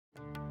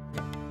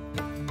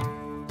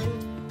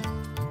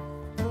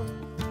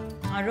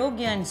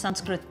Arogya in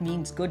Sanskrit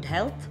means good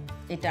health.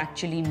 It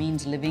actually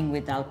means living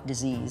without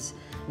disease.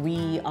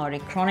 We are a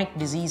chronic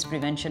disease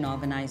prevention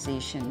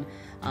organization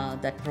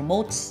that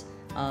promotes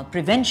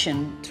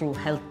prevention through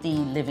healthy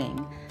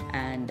living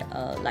and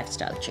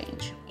lifestyle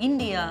change.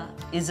 India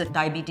is a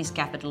diabetes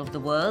capital of the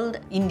world.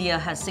 India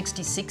has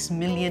 66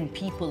 million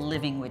people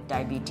living with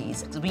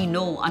diabetes. We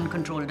know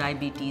uncontrolled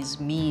diabetes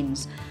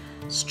means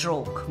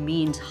stroke,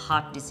 means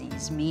heart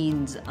disease,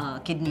 means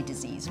kidney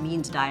disease,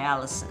 means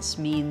dialysis,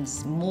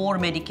 means more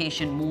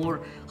medication,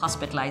 more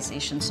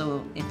hospitalization.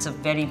 So it's a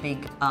very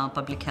big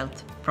public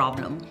health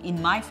problem.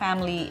 In my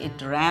family, it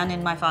ran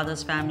in my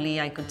father's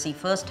family. I could see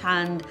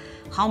firsthand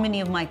how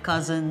many of my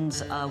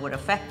cousins were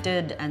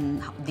affected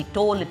and the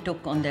toll it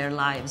took on their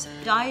lives.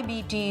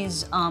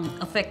 Diabetes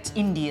affects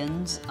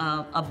Indians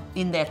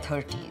in their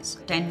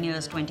 30s, 10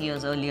 years, 20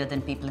 years earlier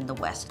than people in the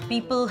West.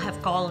 People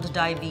have called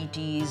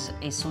diabetes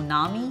a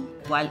tsunami.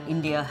 While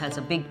India has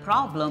a big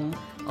problem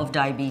of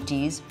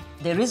diabetes,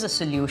 there is a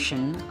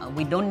solution.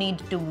 We don't need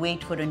to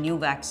wait for a new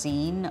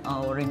vaccine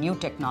or a new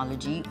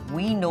technology.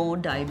 We know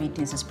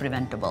diabetes is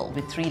preventable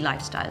with 3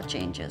 lifestyle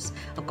changes,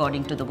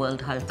 according to the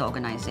World Health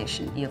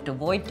Organization. You have to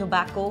avoid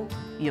tobacco,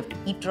 you have to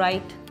eat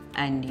right,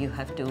 and you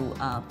have to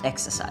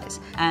exercise.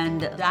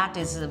 And that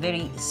is a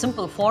very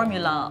simple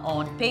formula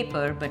on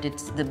paper, but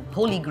it's the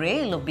holy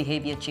grail of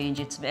behavior change.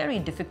 It's very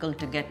difficult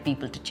to get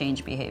people to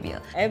change behavior.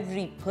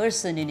 Every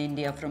person in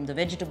India, from the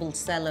vegetable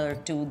seller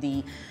to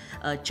the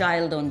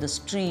child on the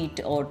street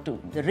or to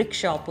the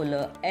rickshaw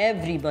puller,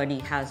 everybody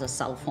has a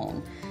cell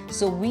phone.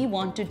 So we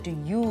wanted to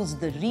use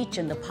the reach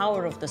and the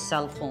power of the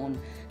cell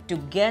phone to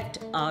get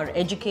our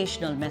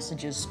educational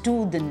messages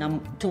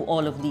to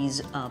all of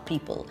these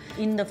people.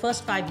 In the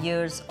first 5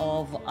 years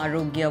of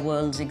Arogya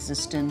World's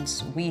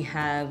existence, we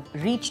have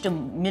reached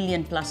 1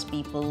 million+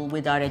 people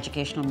with our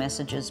educational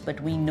messages,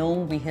 but we know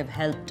we have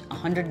helped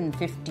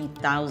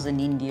 150,000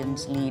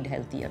 Indians lead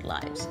healthier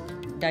lives.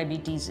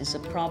 Diabetes is a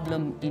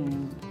problem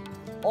in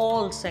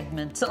all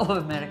segments of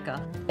America,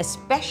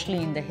 especially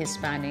in the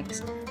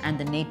Hispanics and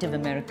the Native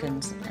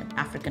Americans and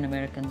African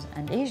Americans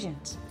and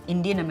Asians.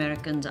 Indian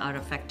Americans are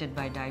affected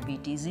by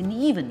diabetes in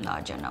even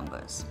larger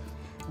numbers.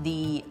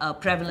 The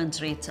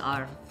prevalence rates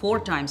are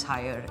 4 times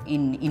higher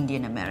in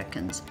Indian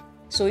Americans.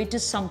 So it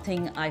is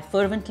something I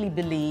fervently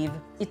believe.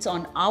 It's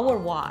on our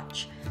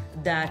watch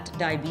that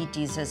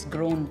diabetes has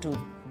grown to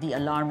the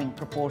alarming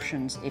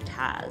proportions it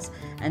has.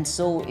 And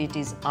so it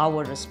is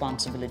our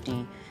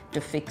responsibility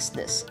to fix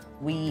this.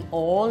 We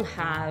all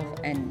have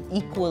an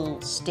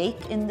equal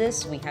stake in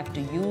this. We have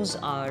to use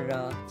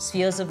our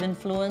spheres of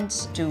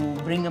influence to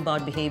bring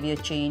about behavior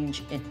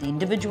change at the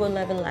individual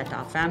level, at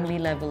our family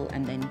level,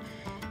 and then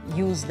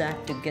use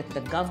that to get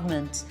the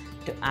governments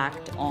to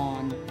act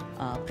on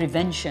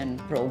prevention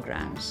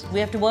programs. We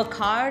have to work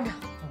hard,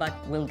 but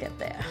we'll get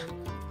there.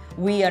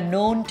 We are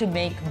known to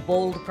make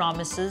bold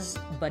promises,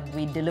 but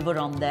we deliver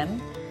on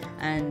them.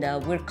 And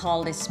we're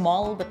called a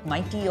small but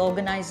mighty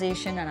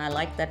organization, and I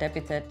like that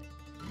epithet.